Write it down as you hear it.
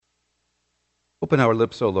Open our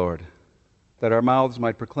lips, O Lord, that our mouths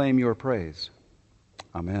might proclaim your praise.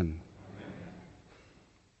 Amen.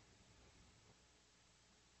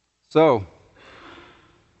 So,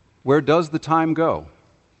 where does the time go?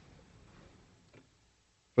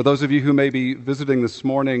 For those of you who may be visiting this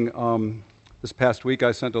morning, this past week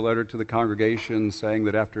I sent a letter to the congregation saying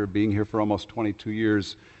that after being here for almost 22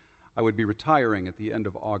 years, I would be retiring at the end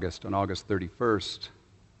of August, on August 31st.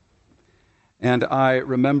 And I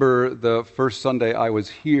remember the first Sunday I was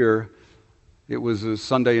here. It was a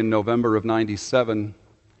Sunday in November of 97,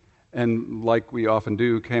 and like we often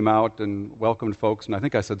do, came out and welcomed folks, and I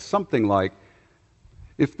think I said something like,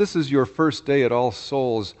 "If this is your first day at All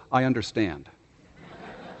Souls, I understand."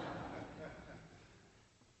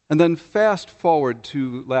 And then fast forward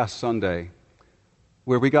to last Sunday,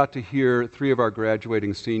 where we got to hear three of our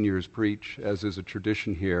graduating seniors preach, as is a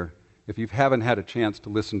tradition here. If you haven't had a chance to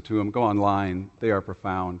listen to them, go online. They are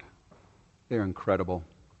profound. They are incredible.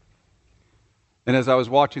 And as I was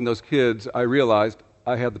watching those kids, I realized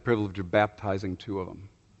I had the privilege of baptizing two of them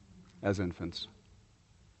as infants.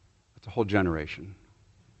 That's a whole generation.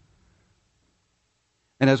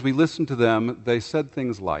 And as we listened to them, they said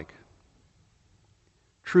things like,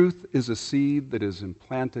 "Truth is a seed that is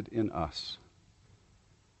implanted in us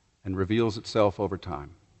and reveals itself over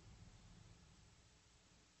time."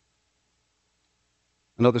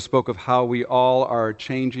 Another spoke of how we all are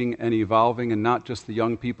changing and evolving, and not just the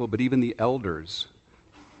young people, but even the elders.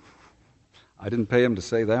 I didn't pay him to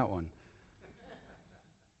say that one.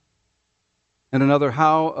 And another,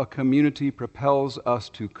 how a community propels us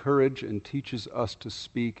to courage and teaches us to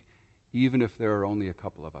speak, even if there are only a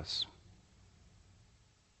couple of us.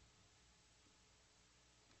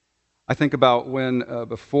 I think about when,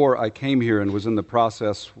 before I came here and was in the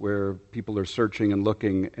process where people are searching and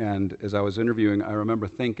looking, and as I was interviewing, I remember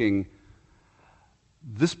thinking,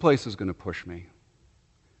 this place is going to push me.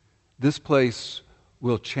 This place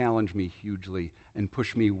will challenge me hugely and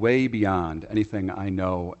push me way beyond anything I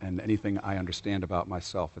know and anything I understand about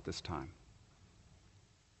myself at this time.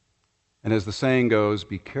 And as the saying goes,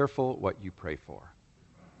 be careful what you pray for,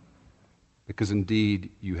 because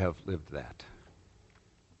indeed you have lived that.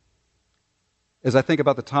 As I think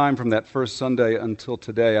about the time from that first Sunday until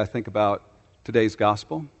today, I think about today's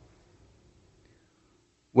gospel.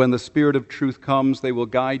 When the Spirit of truth comes, they will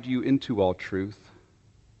guide you into all truth,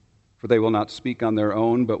 for they will not speak on their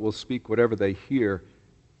own, but will speak whatever they hear,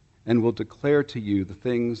 and will declare to you the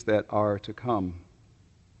things that are to come.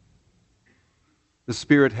 The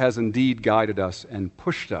Spirit has indeed guided us and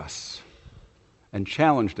pushed us and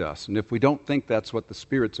challenged us, and if we don't think that's what the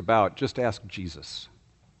Spirit's about, just ask Jesus.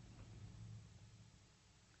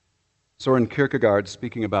 Soren Kierkegaard,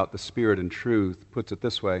 speaking about the Spirit and truth, puts it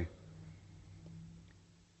this way: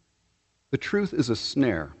 the truth is a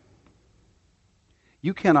snare.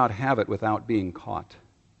 You cannot have it without being caught.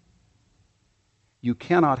 You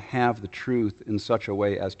cannot have the truth in such a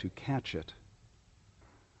way as to catch it,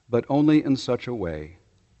 but only in such a way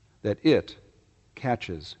that it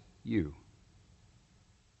catches you.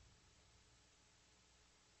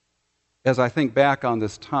 As I think back on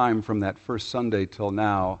this time from that first Sunday till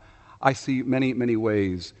now, I see many, many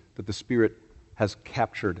ways that the Spirit has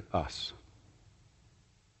captured us.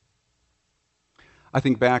 I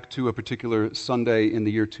think back to a particular Sunday in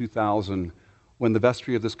the year 2000 when the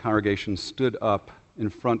vestry of this congregation stood up in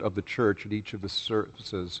front of the church at each of the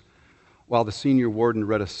services while the senior warden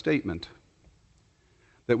read a statement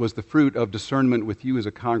that was the fruit of discernment with you as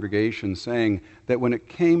a congregation, saying that when it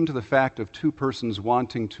came to the fact of two persons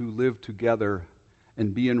wanting to live together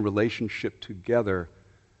and be in relationship together,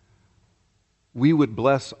 we would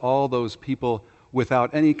bless all those people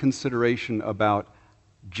without any consideration about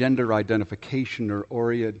gender identification or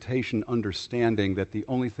orientation, understanding that the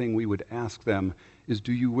only thing we would ask them is,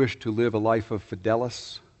 do you wish to live a life of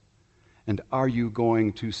fidelis? And are you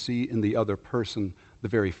going to see in the other person the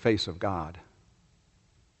very face of God?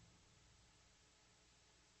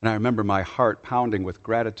 And I remember my heart pounding with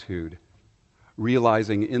gratitude,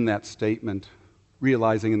 realizing in that statement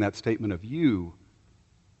of you,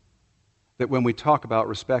 that when we talk about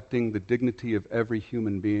respecting the dignity of every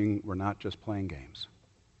human being, we're not just playing games.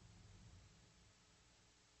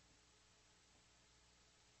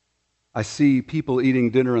 I see people eating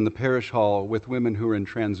dinner in the parish hall with women who are in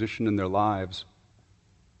transition in their lives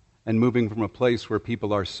and moving from a place where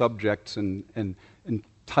people are subjects and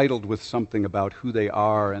entitled with something about who they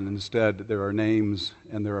are, and instead there are names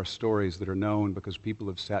and there are stories that are known because people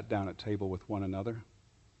have sat down at table with one another.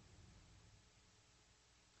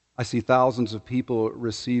 I see thousands of people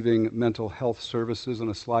receiving mental health services on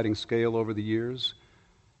a sliding scale over the years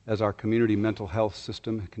as our community mental health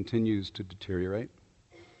system continues to deteriorate.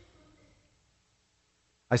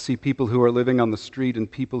 I see people who are living on the street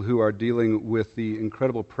and people who are dealing with the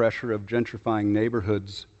incredible pressure of gentrifying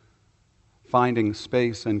neighborhoods, finding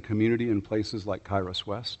space and community in places like Kairos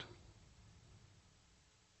West.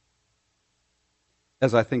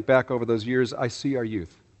 As I think back over those years, I see our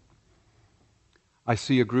youth. I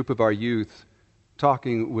see a group of our youth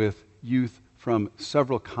talking with youth from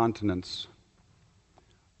several continents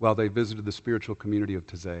while they visited the spiritual community of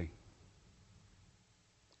Taizé.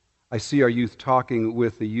 I see our youth talking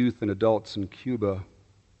with the youth and adults in Cuba.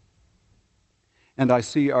 And I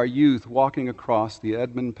see our youth walking across the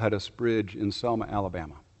Edmund Pettus Bridge in Selma,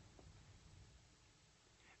 Alabama.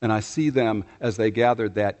 And I see them as they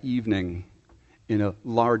gathered that evening in a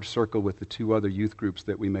large circle with the two other youth groups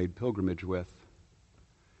that we made pilgrimage with,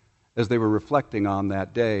 as they were reflecting on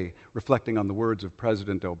that day, reflecting on the words of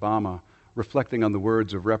President Obama, reflecting on the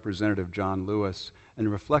words of Representative John Lewis, and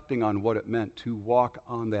reflecting on what it meant to walk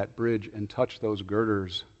on that bridge and touch those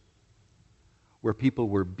girders where people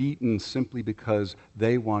were beaten simply because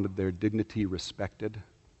they wanted their dignity respected.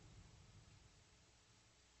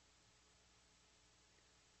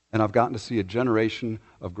 And I've gotten to see a generation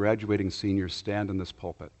of graduating seniors stand in this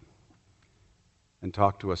pulpit and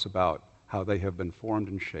talk to us about how they have been formed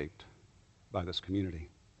and shaped by this community.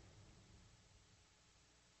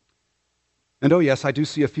 And oh yes, I do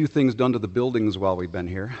see a few things done to the buildings while we've been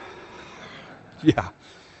here. Yeah.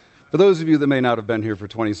 For those of you that may not have been here for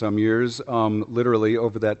 20-some years, literally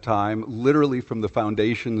over that time, literally from the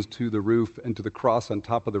foundations to the roof and to the cross on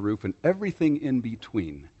top of the roof and everything in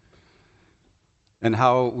between. And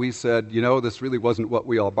how we said, this really wasn't what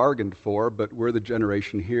we all bargained for, but we're the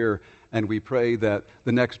generation here, and we pray that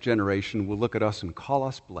the next generation will look at us and call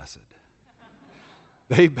us blessed.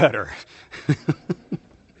 They better.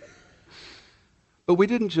 But we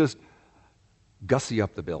didn't just gussy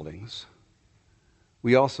up the buildings.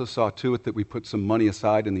 We also saw to it that we put some money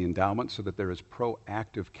aside in the endowment so that there is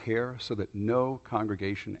proactive care, so that no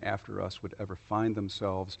congregation after us would ever find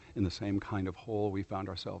themselves in the same kind of hole we found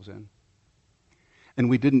ourselves in. And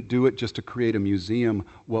we didn't do it just to create a museum.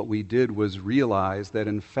 What we did was realize that,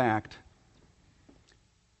 in fact,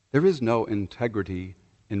 there is no integrity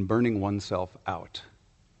in burning oneself out.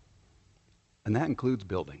 And that includes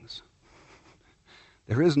buildings.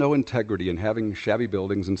 There is no integrity in having shabby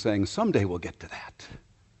buildings and saying, someday we'll get to that.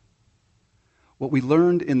 What we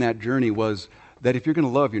learned in that journey was that if you're going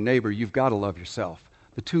to love your neighbor, you've got to love yourself.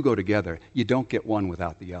 The two go together. You don't get one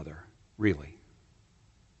without the other, really.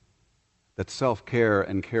 That self-care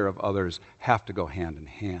and care of others have to go hand in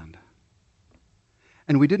hand.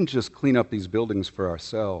 And we didn't just clean up these buildings for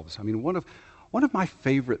ourselves. I mean, one of my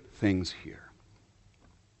favorite things here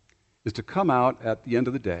is to come out at the end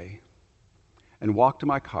of the day and walk to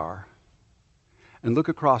my car and look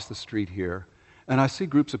across the street here, and I see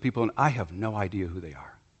groups of people, and I have no idea who they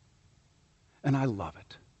are. And I love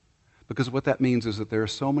it. Because what that means is that there are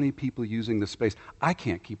so many people using this space, I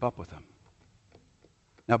can't keep up with them.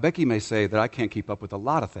 Now, Becky may say that I can't keep up with a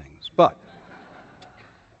lot of things, but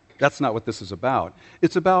that's not what this is about.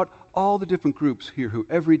 It's about all the different groups here who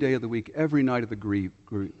every day of the week, every night of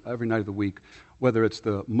the week, whether it's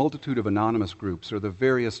the multitude of anonymous groups or the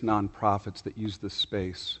various nonprofits that use this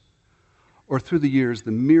space, or through the years,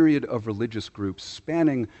 the myriad of religious groups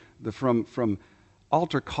spanning from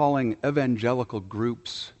altar-calling evangelical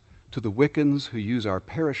groups to the Wiccans who use our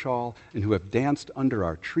parish hall and who have danced under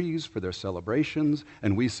our trees for their celebrations,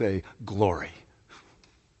 and we say, glory.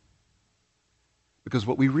 Because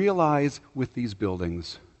what we realize with these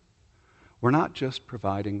buildings, we're not just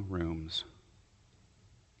providing rooms.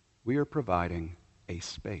 We are providing a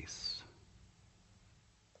space.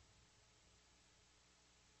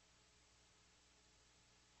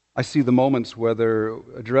 I see the moments, whether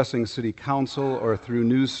addressing city council or through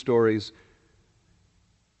news stories,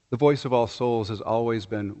 the voice of All Souls has always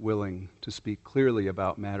been willing to speak clearly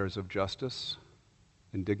about matters of justice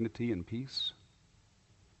and dignity and peace.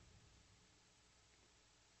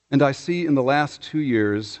 And I see in the last 2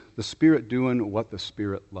 years the Spirit doing what the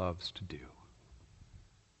Spirit loves to do.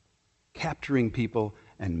 Capturing people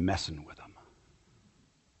and messing with them.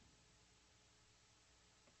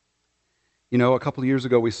 A couple of years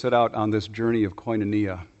ago we set out on this journey of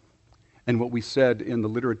koinonia. And what we said in the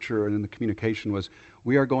literature and in the communication was,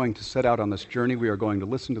 we are going to set out on this journey, we are going to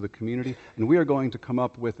listen to the community, and we are going to come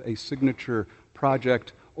up with a signature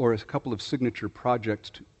project or a couple of signature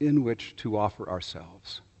projects in which to offer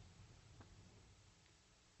ourselves.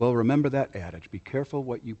 Well, remember that adage, be careful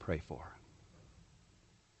what you pray for.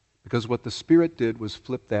 Because what the Spirit did was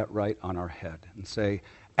flip that right on our head and say,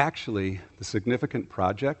 Actually, the significant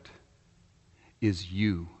project is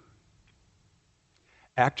you.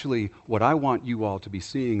 Actually, what I want you all to be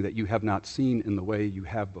seeing that you have not seen in the way you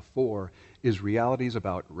have before is realities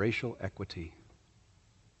about racial equity.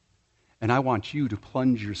 And I want you to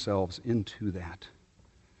plunge yourselves into that,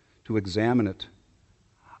 to examine it.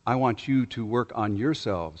 I want you to work on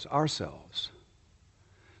yourselves, ourselves,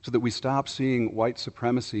 so that we stop seeing white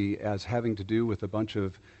supremacy as having to do with a bunch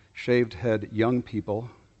of shaved-head young people,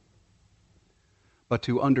 but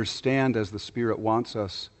to understand, as the Spirit wants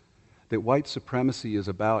us, that white supremacy is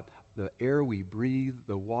about the air we breathe,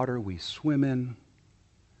 the water we swim in,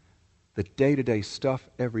 the day-to-day stuff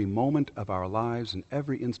every moment of our lives and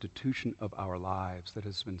every institution of our lives that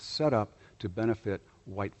has been set up to benefit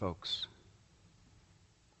white folks.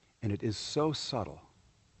 And it is so subtle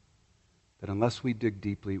that unless we dig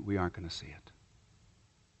deeply, we aren't going to see it,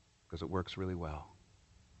 because it works really well.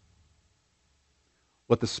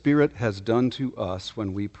 What the Spirit has done to us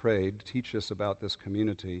when we prayed to teach us about this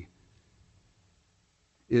community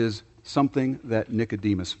is something that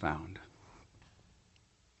Nicodemus found.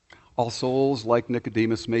 All Souls, like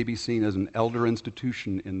Nicodemus, may be seen as an elder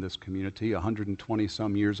institution in this community,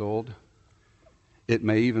 120-some years old. It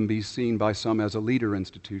may even be seen by some as a leader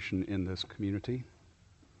institution in this community.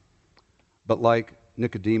 But like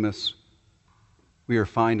Nicodemus, we are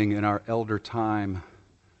finding in our elder time,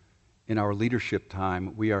 in our leadership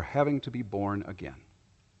time, we are having to be born again.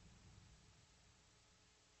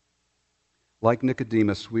 Like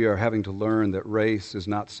Nicodemus, we are having to learn that race is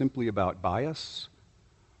not simply about bias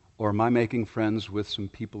or my making friends with some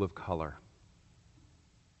people of color.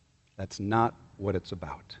 That's not what it's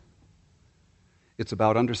about. It's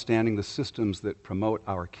about understanding the systems that promote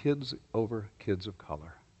our kids over kids of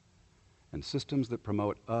color and systems that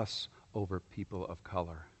promote us over people of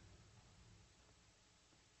color.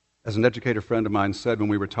 As an educator friend of mine said when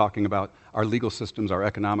we were talking about our legal systems, our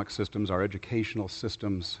economic systems, our educational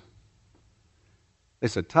systems, they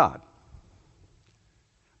said, Todd,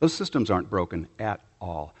 those systems aren't broken at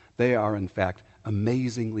all. They are, in fact,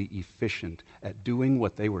 amazingly efficient at doing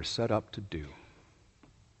what they were set up to do.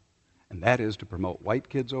 And that is to promote white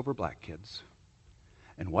kids over black kids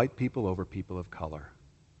and white people over people of color.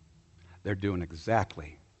 They're doing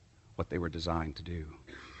exactly what they were designed to do.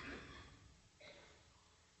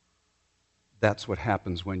 That's what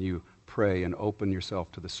happens when you pray and open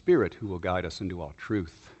yourself to the Spirit who will guide us into all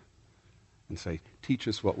truth and say, teach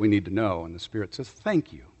us what we need to know. And the Spirit says,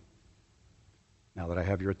 thank you, now that I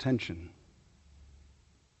have your attention.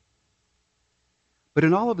 But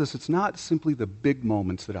in all of this, it's not simply the big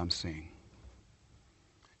moments that I'm seeing.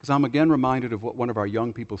 Because I'm again reminded of what one of our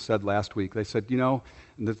young people said last week. They said, and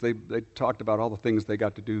that they talked about all the things they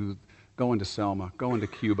got to do, going to Selma, going to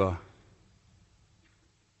Cuba.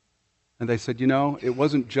 And they said, it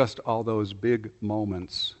wasn't just all those big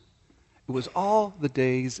moments. It was all the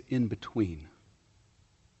days in between.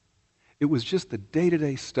 It was just the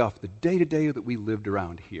day-to-day stuff, the day-to-day that we lived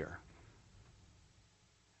around here.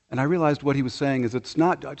 And I realized what he was saying is it's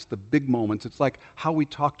not just the big moments. It's like how we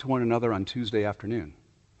talk to one another on Tuesday afternoon.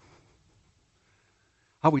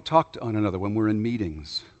 How we talk to one another when we're in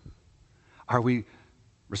meetings. Are we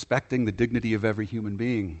respecting the dignity of every human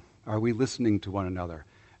being? Are we listening to one another?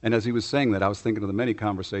 And as he was saying that, I was thinking of the many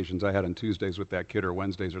conversations I had on Tuesdays with that kid or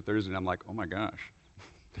Wednesdays or Thursdays, and I'm like, oh my gosh,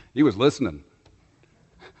 he was listening.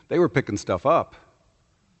 They were picking stuff up.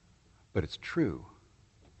 But it's true.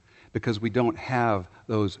 Because we don't have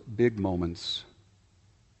those big moments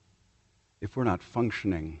if we're not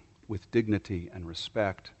functioning with dignity and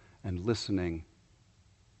respect and listening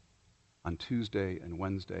on Tuesday and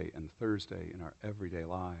Wednesday and Thursday in our everyday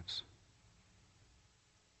lives.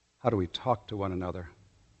 How do we talk to one another?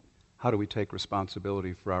 How do we take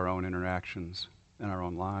responsibility for our own interactions and our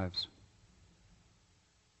own lives?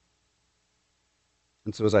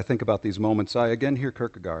 And so as I think about these moments, I again hear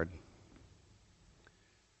Kierkegaard.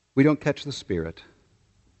 We don't catch the Spirit.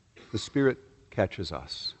 The Spirit catches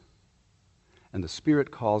us. And the Spirit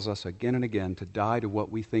calls us again and again to die to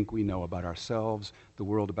what we think we know about ourselves, the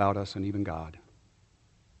world about us, and even God.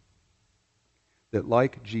 That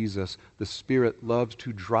like Jesus, the Spirit loves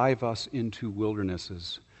to drive us into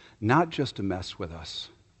wildernesses, not just to mess with us,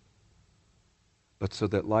 but so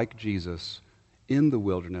that like Jesus, in the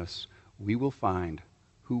wilderness, we will find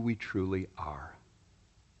who we truly are.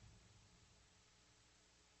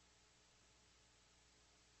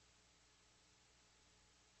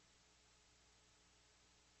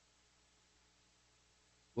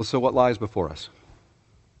 Well, so what lies before us?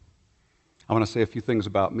 I want to say a few things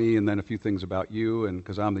about me and then a few things about you, and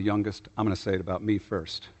because I'm the youngest, I'm going to say it about me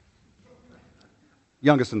first.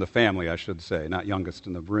 Youngest in the family, I should say, not youngest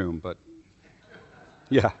in the room, but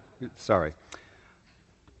yeah, sorry.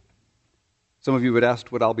 Some of you had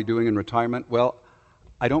asked what I'll be doing in retirement. Well,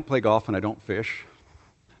 I don't play golf and I don't fish.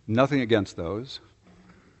 Nothing against those.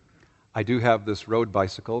 I do have this road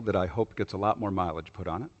bicycle that I hope gets a lot more mileage put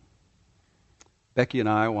on it. Becky and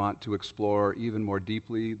I want to explore even more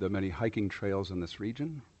deeply the many hiking trails in this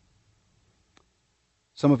region.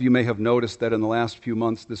 Some of you may have noticed that in the last few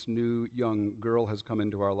months, this new young girl has come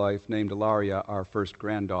into our life named Ilaria, our first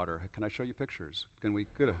granddaughter. Can I show you pictures? Can we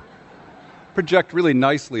project really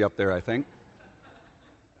nicely up there, I think.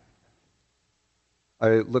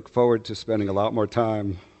 I look forward to spending a lot more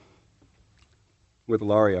time with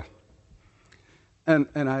Ilaria. And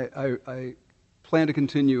I plan to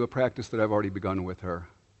continue a practice that I've already begun with her.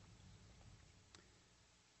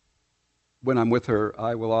 When I'm with her,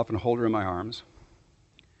 I will often hold her in my arms,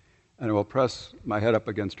 and I will press my head up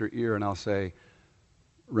against her ear, and I'll say,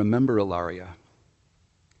 "Remember, Ilaria,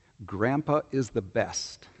 Grandpa is the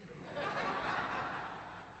best."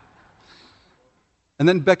 And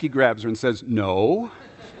then Becky grabs her and says, "No."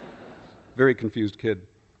 Very confused kid.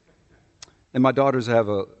 And my daughters have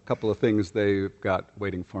a couple of things they've got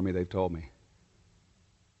waiting for me, they've told me.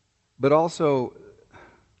 But also,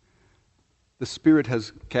 the Spirit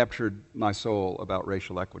has captured my soul about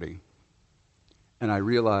racial equity. And I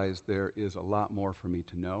realize there is a lot more for me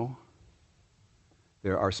to know.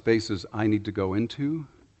 There are spaces I need to go into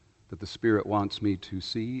that the Spirit wants me to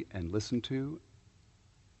see and listen to.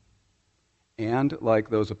 And like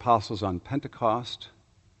those apostles on Pentecost,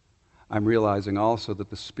 I'm realizing also that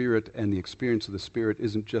the Spirit and the experience of the Spirit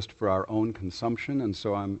isn't just for our own consumption, and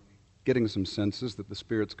so I'm getting some senses that the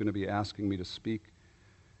Spirit's going to be asking me to speak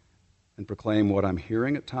and proclaim what I'm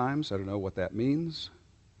hearing at times. I don't know what that means,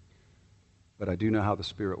 but I do know how the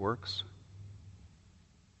Spirit works.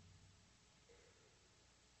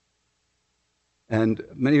 And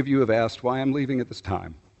many of you have asked why I'm leaving at this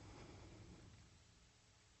time.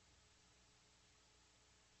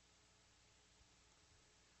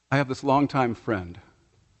 I have this longtime friend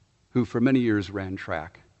who for many years ran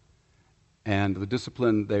track, and the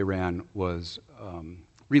discipline they ran was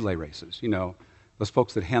relay races. You know, those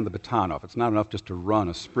folks that hand the baton off. It's not enough just to run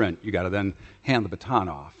a sprint. You got to then hand the baton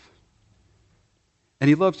off. And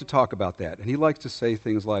he loves to talk about that, and he likes to say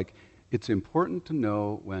things like, "It's important to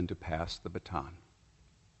know when to pass the baton."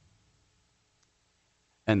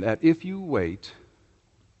 And that if you wait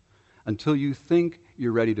until you think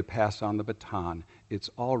you're ready to pass on the baton, it's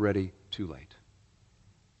already too late.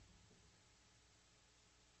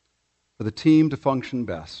 For the team to function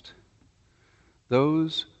best,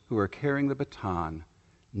 those who are carrying the baton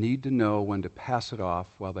need to know when to pass it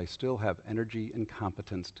off while they still have energy and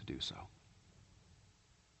competence to do so.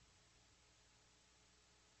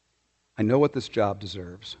 I know what this job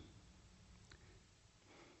deserves.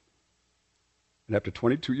 And after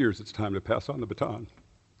 22 years, it's time to pass on the baton.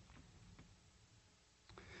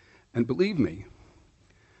 And believe me,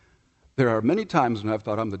 there are many times when I've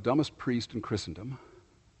thought I'm the dumbest priest in Christendom.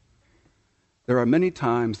 There are many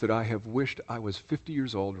times that I have wished I was 50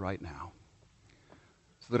 years old right now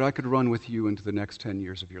so that I could run with you into the next 10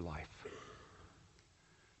 years of your life.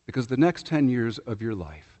 Because the next 10 years of your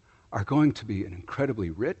life are going to be an incredibly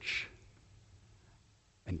rich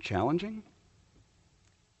and challenging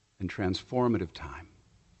and transformative time.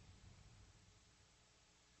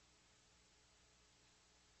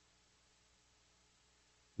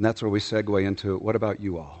 And that's where we segue into, what about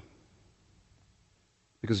you all?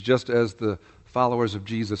 Because just as the followers of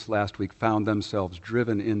Jesus last week found themselves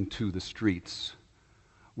driven into the streets,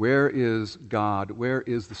 where is God, where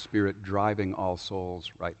is the Spirit driving all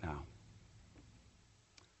souls right now?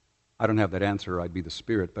 I don't have that answer, I'd be the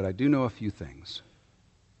Spirit, but I do know a few things.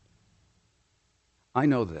 I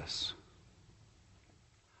know this.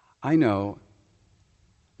 I know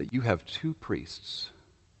that you have two priests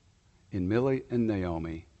in Millie and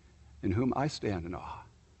Naomi in whom I stand in awe.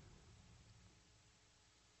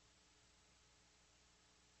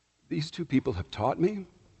 These two people have taught me.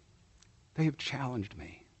 They have challenged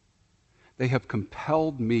me. They have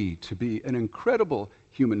compelled me to be an incredible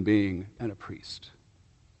human being and a priest.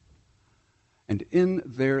 And in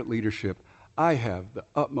their leadership, I have the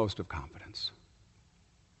utmost of confidence.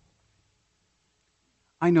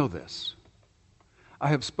 I know this. I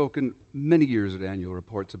have spoken many years at annual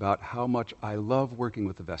reports about how much I love working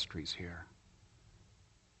with the vestries here.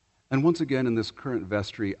 And once again, in this current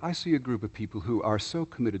vestry, I see a group of people who are so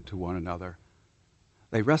committed to one another.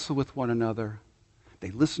 They wrestle with one another. They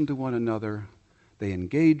listen to one another. They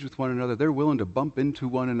engage with one another. They're willing to bump into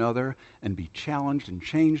one another and be challenged and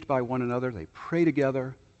changed by one another. They pray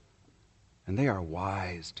together. and they are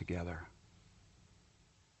wise together.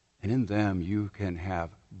 And in them you can have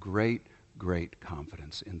great, great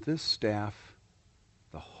confidence in this staff,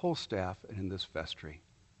 the whole staff, and in this vestry.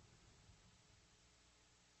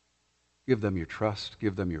 Give them your trust,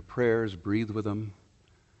 give them your prayers, breathe with them,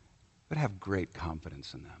 but have great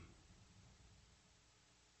confidence in them.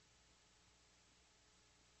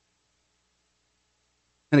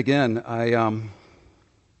 And again,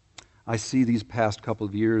 I see these past couple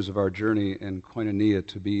of years of our journey in Koinonia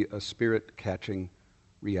to be a spirit-catching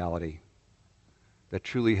reality that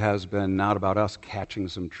truly has been not about us catching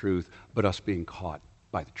some truth, but us being caught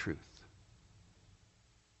by the truth.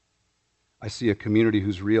 I see a community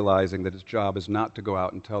who's realizing that its job is not to go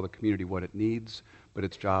out and tell the community what it needs, but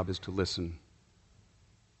its job is to listen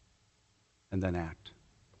and then act.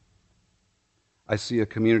 I see a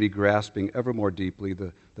community grasping ever more deeply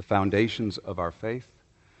the foundations of our faith.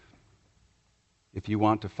 If you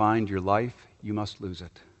want to find your life, you must lose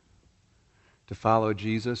it. To follow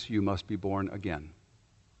Jesus, you must be born again,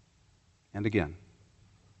 and again,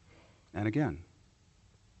 and again,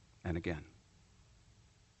 and again.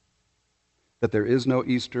 That there is no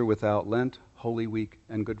Easter without Lent, Holy Week,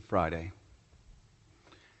 and Good Friday.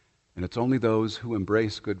 And it's only those who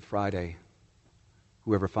embrace Good Friday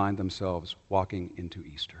who ever find themselves walking into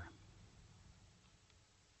Easter.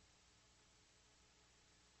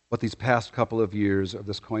 What these past couple of years of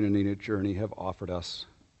this Koinonia journey have offered us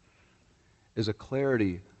is a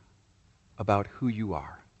clarity about who you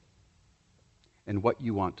are and what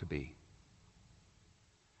you want to be,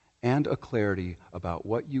 and a clarity about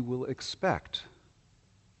what you will expect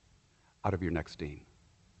out of your next Dean.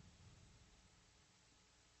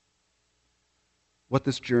 What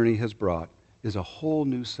this journey has brought is a whole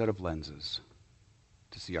new set of lenses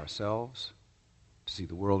to see ourselves, to see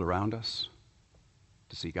the world around us,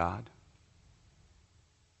 to see God.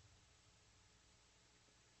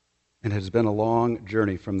 And it has been a long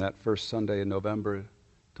journey from that first Sunday in November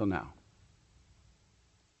till now.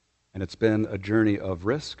 And it's been a journey of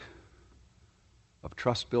risk, of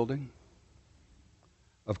trust building,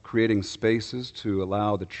 of creating spaces to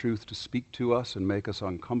allow the truth to speak to us and make us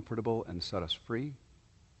uncomfortable and set us free.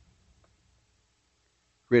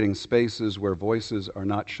 Creating spaces where voices are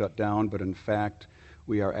not shut down, but in fact,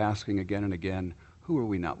 we are asking again and again, who are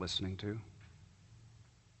we not listening to?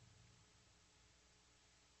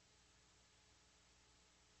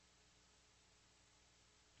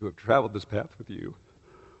 To have traveled this path with you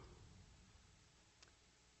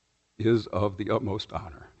is of the utmost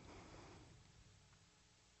honor.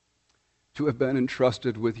 To have been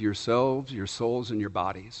entrusted with yourselves, your souls, and your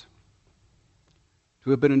bodies.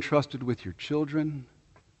 To have been entrusted with your children,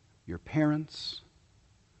 your parents.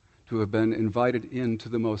 To have been invited into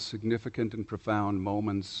the most significant and profound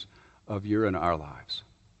moments of your and our lives.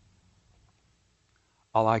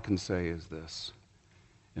 All I can say is this: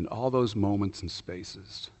 in all those moments and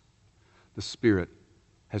spaces, the Spirit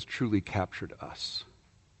has truly captured us.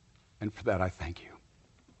 And for that, I thank you.